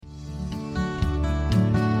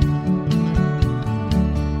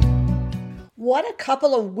what a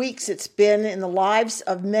couple of weeks it's been in the lives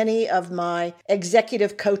of many of my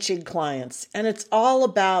executive coaching clients. And it's all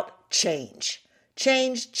about change.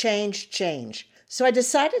 Change, change, change. So I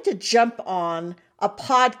decided to jump on a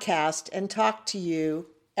podcast and talk to you,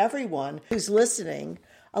 everyone who's listening,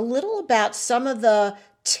 a little about some of the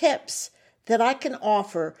tips that I can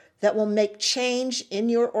offer that will make change in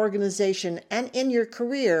your organization and in your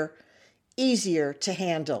career easier to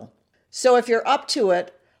handle. So if you're up to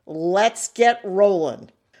it, let's get rolling.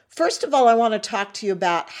 First of all, I want to talk to you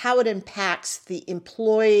about how it impacts the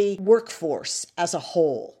employee workforce as a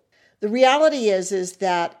whole. The reality is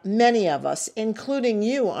that many of us, including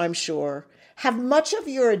you, I'm sure, have much of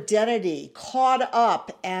your identity caught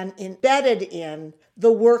up and embedded in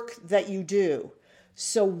the work that you do.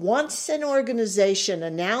 So once an organization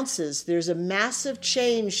announces there's a massive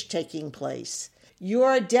change taking place,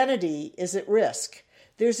 your identity is at risk.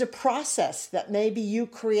 There's a process that maybe you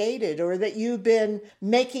created or that you've been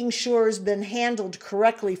making sure has been handled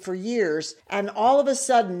correctly for years, and all of a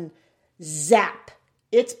sudden, zap,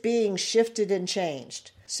 it's being shifted and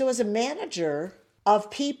changed. So as a manager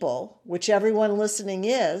of people, which everyone listening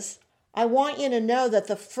is, I want you to know that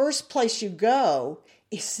the first place you go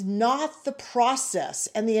is not the process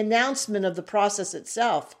and the announcement of the process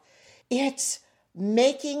itself. It's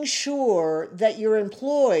making sure that your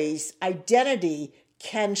employees' identity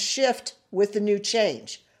can shift with the new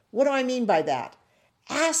change. What do I mean by that?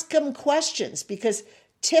 Ask them questions, because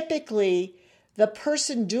typically the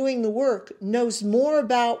person doing the work knows more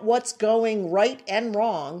about what's going right and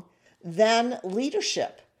wrong than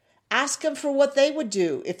leadership. Ask them for what they would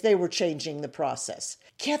do if they were changing the process.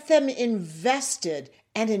 Get them invested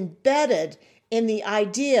and embedded in the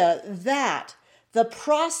idea that the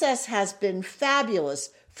process has been fabulous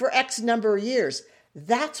for X number of years.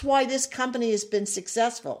 That's why this company has been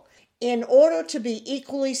successful. In order to be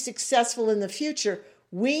equally successful in the future,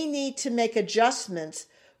 we need to make adjustments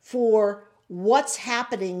for what's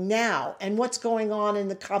happening now and what's going on in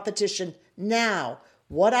the competition now.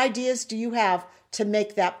 What ideas do you have to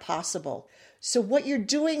make that possible? So what you're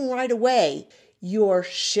doing right away, you're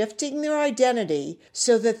shifting their identity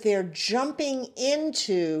so that they're jumping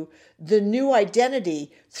into the new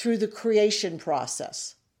identity through the creation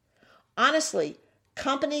process. Honestly,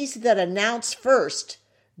 companies that announce first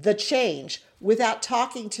the change without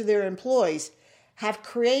talking to their employees have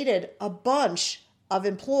created a bunch of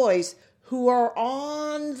employees who are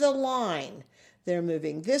on the line. They're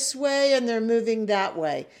moving this way and they're moving that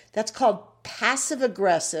way. That's called passive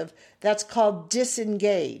aggressive. That's called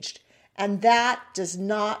disengaged. And that does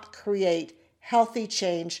not create healthy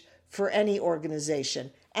change for any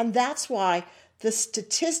organization. And that's why the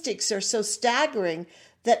statistics are so staggering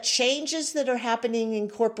that changes that are happening in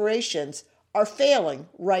corporations are failing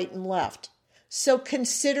right and left. So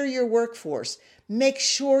consider your workforce. Make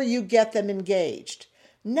sure you get them engaged.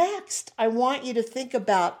 Next, I want you to think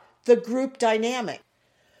about the group dynamic.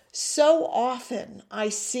 So often I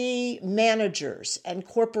see managers and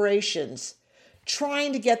corporations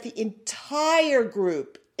trying to get the entire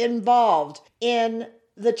group involved in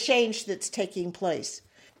the change that's taking place.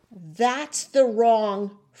 That's the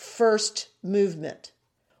wrong first movement.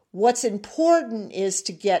 What's important is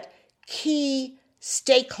to get key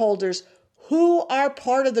stakeholders who are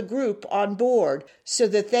part of the group on board so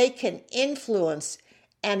that they can influence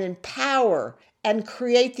and empower and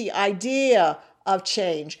create the idea of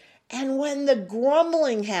change. And when the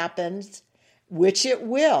grumbling happens, which it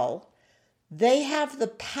will, they have the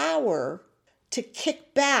power to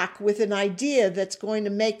kick back with an idea that's going to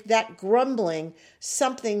make that grumbling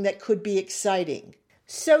something that could be exciting.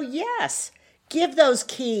 So yes, give those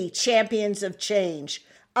key champions of change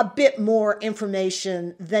a bit more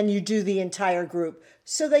information than you do the entire group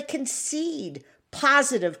so they can seed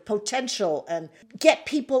positive potential and get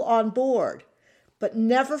people on board. But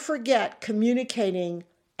never forget communicating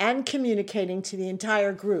to the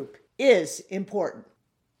entire group is important.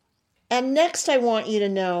 And next I want you to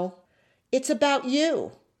know it's about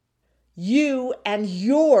you and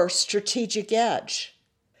your strategic edge.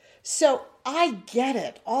 So I get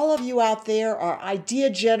it. All of you out there are idea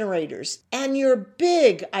generators, and you're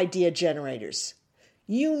big idea generators.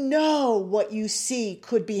 You know what you see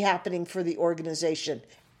could be happening for the organization.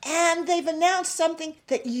 And they've announced something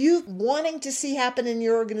that you've wanting to see happen in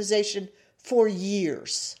your organization for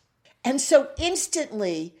years. And so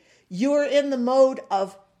instantly you're in the mode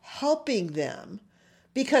of helping them,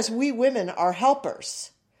 because we women are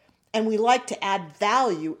helpers. And we like to add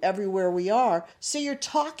value everywhere we are. So you're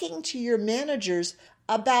talking to your managers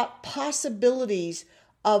about possibilities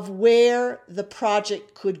of where the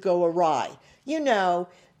project could go awry. You know,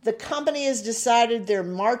 The company has decided they're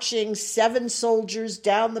marching 7 soldiers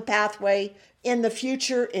down the pathway in the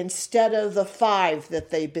future instead of the 5 that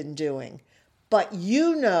they've been doing. But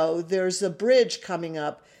you know there's a bridge coming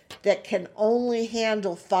up that can only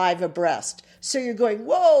handle 5 abreast. So you're going,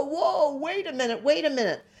 whoa, wait a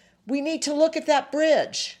minute. We need to look at that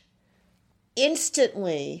bridge.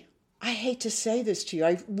 Instantly, I hate to say this to you,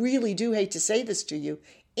 I really do hate to say this to you,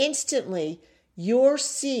 instantly you're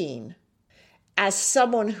seen as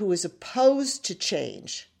someone who is opposed to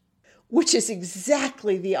change, which is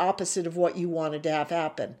exactly the opposite of what you wanted to have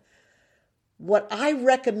happen. What I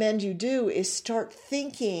recommend you do is start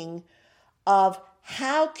thinking of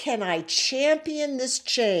how can I champion this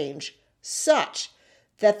change such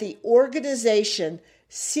that the organization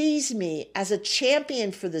sees me as a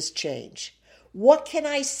champion for this change. What can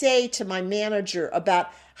I say to my manager about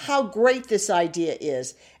how great this idea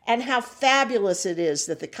is and how fabulous it is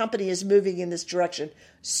that the company is moving in this direction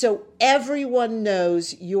so everyone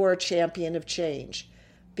knows you're a champion of change?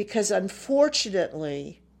 Because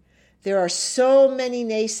unfortunately, there are so many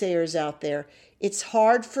naysayers out there. It's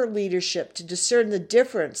hard for leadership to discern the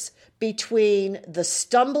difference between the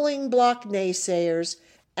stumbling block naysayers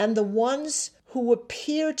and the ones who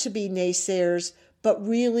appear to be naysayers but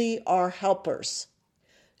really are helpers.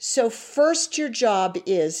 So first, your job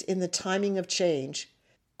is in the timing of change.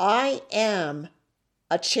 I am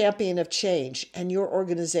a champion of change, and your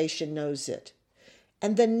organization knows it.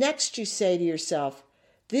 And then next you say to yourself,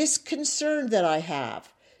 this concern that I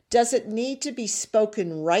have, does it need to be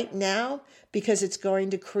spoken right now because it's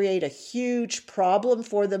going to create a huge problem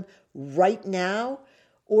for them right now?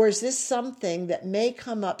 Or is this something that may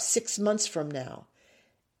come up 6 months from now?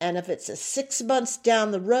 And if it's a 6 months down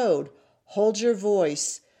the road, hold your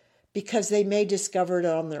voice because they may discover it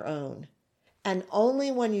on their own. And only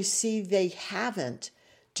when you see they haven't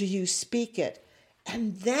do you speak it.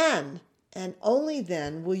 And then, and only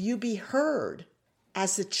then, will you be heard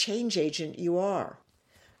as the change agent you are.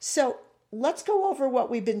 So let's go over what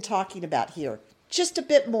we've been talking about here, just a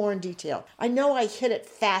bit more in detail. I know I hit it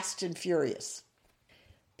fast and furious.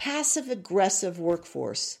 Passive-aggressive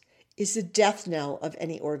workforce is the death knell of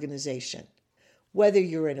any organization. Whether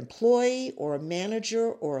you're an employee or a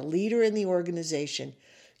manager or a leader in the organization,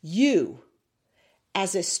 you,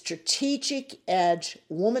 as a strategic edge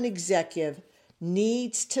woman executive,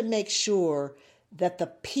 needs to make sure that the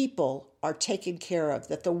people are taken care of,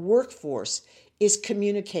 that the workforce is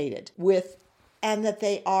communicated with, and that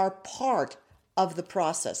they are part of the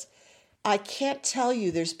process. I can't tell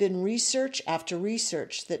you, there's been research after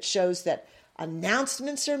research that shows that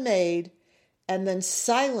announcements are made and then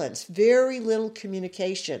silence, very little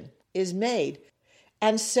communication is made.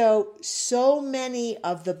 And so many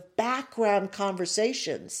of the background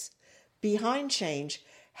conversations behind change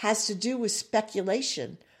has to do with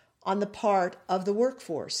speculation on the part of the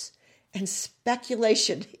workforce. And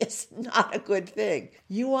speculation is not a good thing.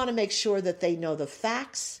 You want to make sure that they know the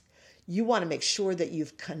facts. You want to make sure that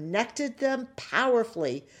you've connected them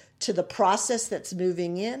powerfully to the process that's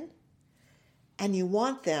moving in. And you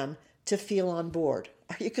want them to feel on board.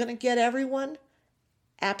 Are you going to get everyone?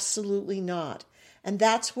 Absolutely not. And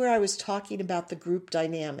that's where I was talking about the group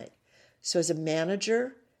dynamic. So as a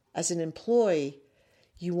manager, as an employee,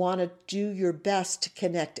 you want to do your best to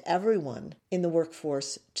connect everyone in the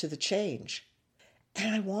workforce to the change.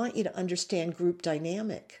 And I want you to understand group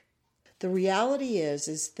dynamic. The reality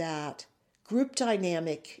is that group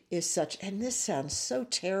dynamic is such, and this sounds so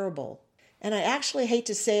terrible, and I actually hate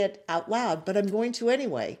to say it out loud, but I'm going to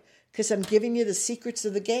anyway, because I'm giving you the secrets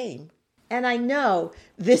of the game. And I know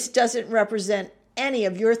this doesn't represent any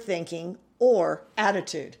of your thinking or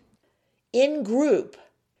attitude. In group,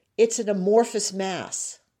 it's an amorphous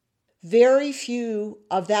mass. Very few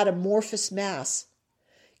of that amorphous mass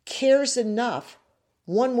cares enough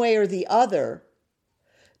one way or the other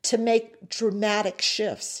to make dramatic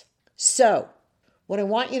shifts. So, what I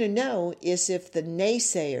want you to know is if the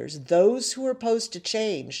naysayers, those who are opposed to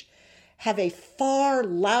change, have a far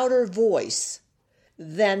louder voice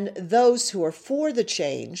than those who are for the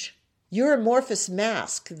change, your amorphous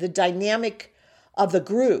mass, the dynamic of the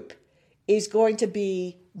group, is going to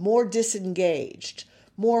be more disengaged,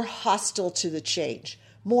 more hostile to the change,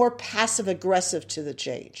 more passive-aggressive to the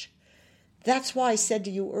change. That's why I said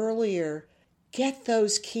to you earlier, get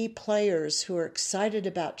those key players who are excited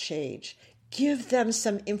about change. Give them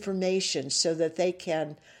some information so that they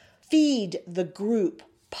can feed the group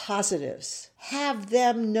positives. Have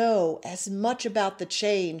them know as much about the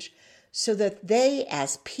change so that they,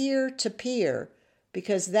 as peer-to-peer,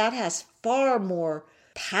 because that has far more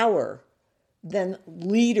power than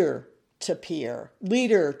leader to peer,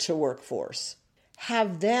 leader to workforce.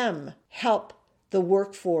 have them help the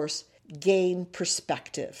workforce gain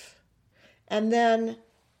perspective. And then,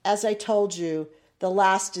 as I told you, the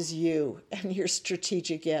last is you and your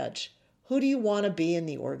strategic edge. Who do you want to be in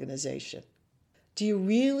the organization? Do you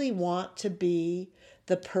really want to be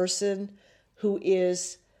the person who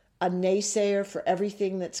is a naysayer for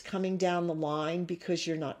everything that's coming down the line because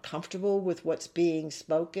you're not comfortable with what's being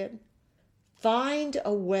spoken? Find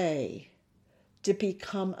a way to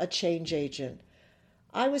become a change agent.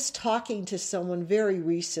 I was talking to someone very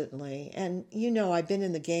recently, and I've been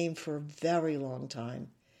in the game for a very long time.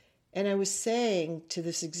 And I was saying to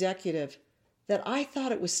this executive that I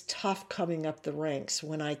thought it was tough coming up the ranks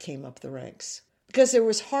when I came up the ranks because there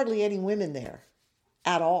was hardly any women there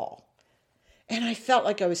at all. And I felt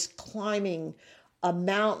like I was climbing a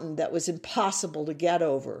mountain that was impossible to get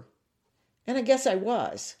over. And I guess I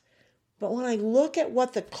was. But when I look at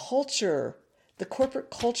what the corporate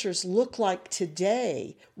cultures look like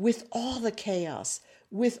today, with all the chaos,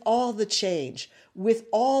 with all the change, with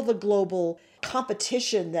all the global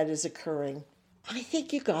competition that is occurring, I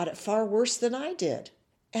think you got it far worse than I did.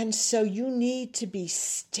 And so you need to be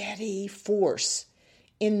steady force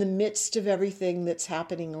in the midst of everything that's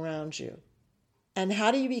happening around you. And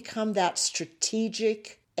how do you become that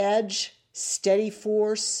strategic edge, steady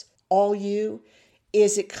force, all you?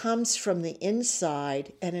 Is it comes from the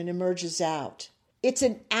inside and it emerges out. It's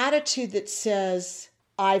an attitude that says,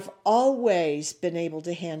 I've always been able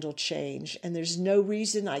to handle change, and there's no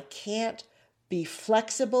reason I can't be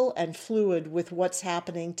flexible and fluid with what's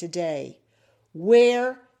happening today.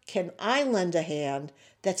 Where can I lend a hand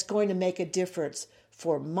that's going to make a difference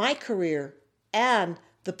for my career and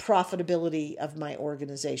the profitability of my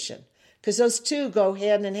organization? Because those two go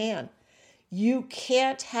hand in hand. You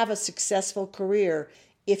can't have a successful career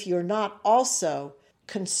if you're not also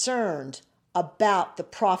concerned about the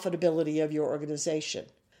profitability of your organization.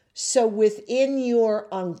 So within your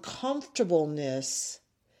uncomfortableness,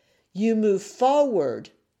 you move forward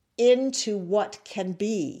into what can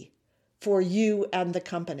be for you and the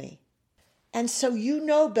company. And so you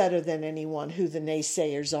know better than anyone who the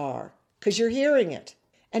naysayers are, because you're hearing it.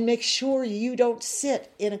 And make sure you don't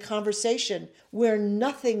sit in a conversation where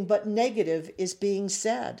nothing but negative is being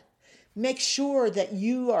said. Make sure that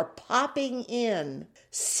you are popping in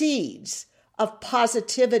seeds of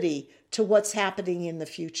positivity to what's happening in the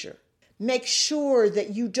future. Make sure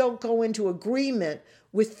that you don't go into agreement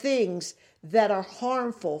with things that are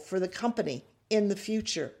harmful for the company in the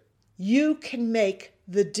future. You can make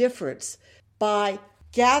the difference by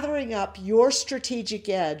gathering up your strategic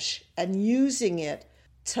edge and using it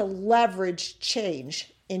to leverage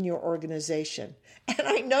change in your organization. And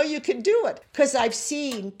I know you can do it because I've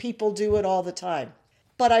seen people do it all the time.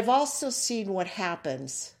 But I've also seen what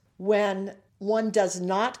happens when one does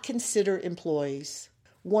not consider employees,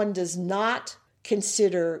 one does not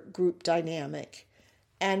consider group dynamic,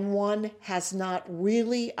 and one has not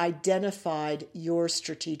really identified your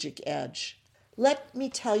strategic edge. Let me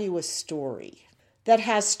tell you a story that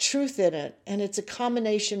has truth in it, and it's a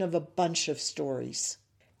combination of a bunch of stories.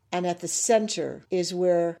 And at the center is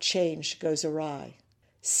where change goes awry.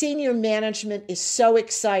 Senior management is so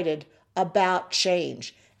excited about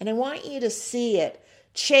change. And I want you to see it.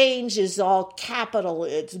 Change is all capital.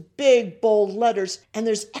 It's big, bold letters. And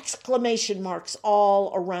there's exclamation marks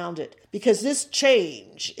all around it. Because this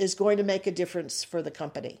change is going to make a difference for the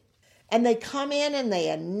company. And they come in and they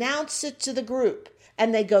announce it to the group.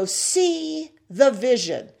 And they go, see the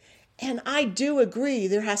vision. And I do agree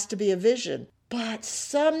there has to be a vision. But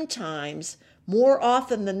sometimes, more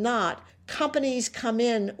often than not, companies come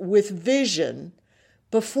in with vision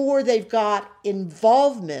before they've got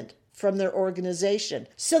involvement from their organization.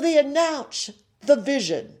 So they announce the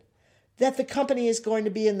vision that the company is going to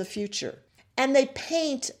be in the future. And they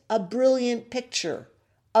paint a brilliant picture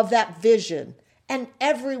of that vision. And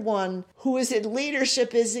everyone who is in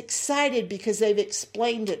leadership is excited because they've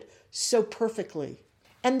explained it so perfectly.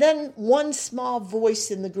 And then one small voice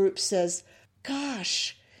in the group says,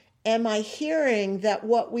 gosh, am I hearing that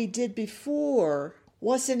what we did before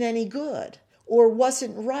wasn't any good or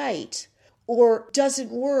wasn't right or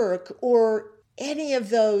doesn't work or any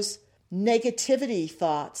of those negativity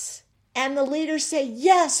thoughts? And the leaders say,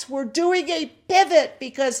 yes, we're doing a pivot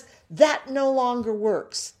because that no longer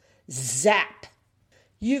works. Zap.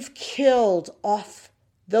 You've killed off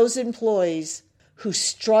those employees who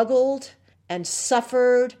struggled and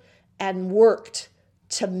suffered and worked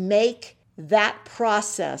to make that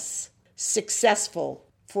process successful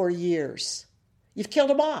for years. You've killed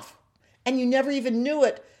them off. And you never even knew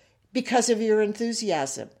it because of your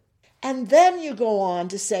enthusiasm. And then you go on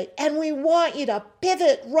to say, and we want you to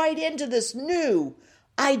pivot right into this new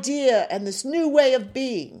idea and this new way of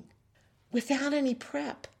being without any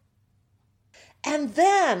prep. And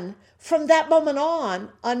then from that moment on,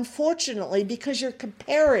 unfortunately, because you're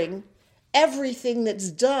comparing everything that's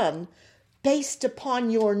done based upon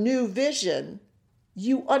your new vision,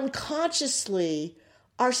 you unconsciously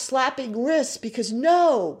are slapping wrists because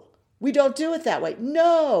no, we don't do it that way.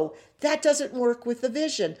 No, that doesn't work with the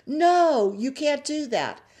vision. No, you can't do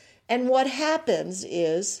that. And what happens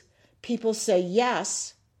is people say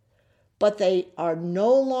yes, but they are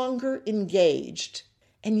no longer engaged.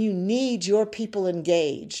 And you need your people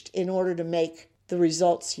engaged in order to make the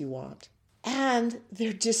results you want. And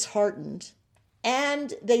they're disheartened.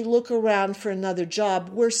 And they look around for another job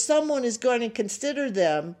where someone is going to consider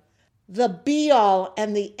them the be-all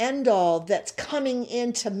and the end-all that's coming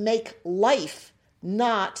in to make life,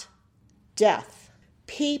 not death.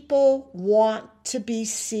 People want to be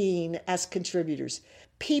seen as contributors.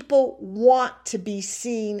 People want to be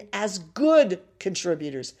seen as good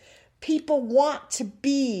contributors. People want to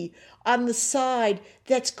be on the side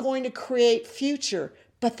that's going to create future,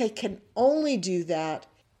 but they can only do that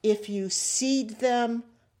if you seed them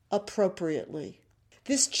appropriately.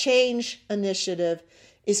 This change initiative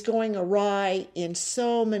is going awry in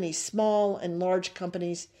so many small and large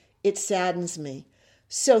companies, it saddens me.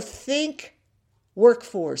 So think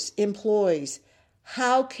workforce, employees,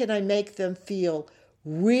 how can I make them feel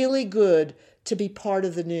really good to be part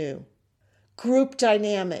of the new? Group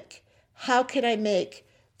dynamic, how can I make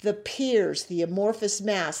the peers, the amorphous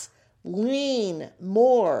mass, lean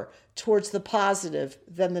more towards the positive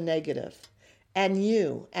than the negative? And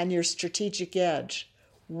you and your strategic edge,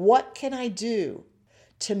 what can I do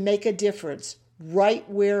to make a difference right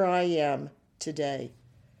where I am today?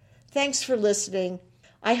 Thanks for listening.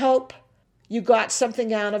 I hope you got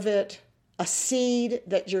something out of it, a seed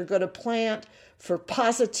that you're going to plant for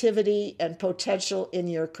positivity and potential in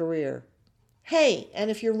your career. Hey,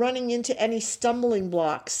 and if you're running into any stumbling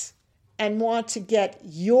blocks and want to get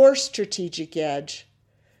your strategic edge,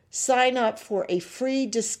 sign up for a free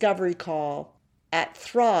discovery call at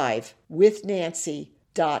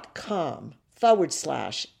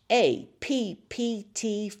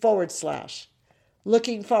thrivewithnancy.com/APPT/.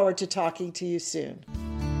 Looking forward to talking to you soon.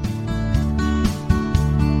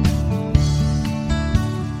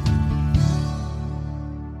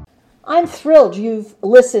 I'm thrilled you've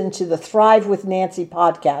listened to the Thrive with Nancy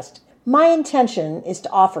podcast. My intention is to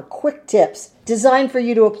offer quick tips designed for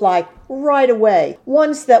you to apply right away,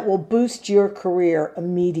 ones that will boost your career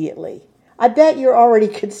immediately. I bet you're already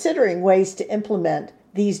considering ways to implement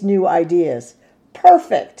these new ideas.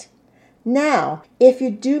 Perfect. Now, if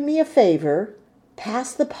you do me a favor,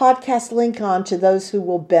 pass the podcast link on to those who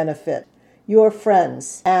will benefit, your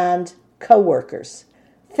friends and coworkers.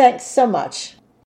 Thanks so much.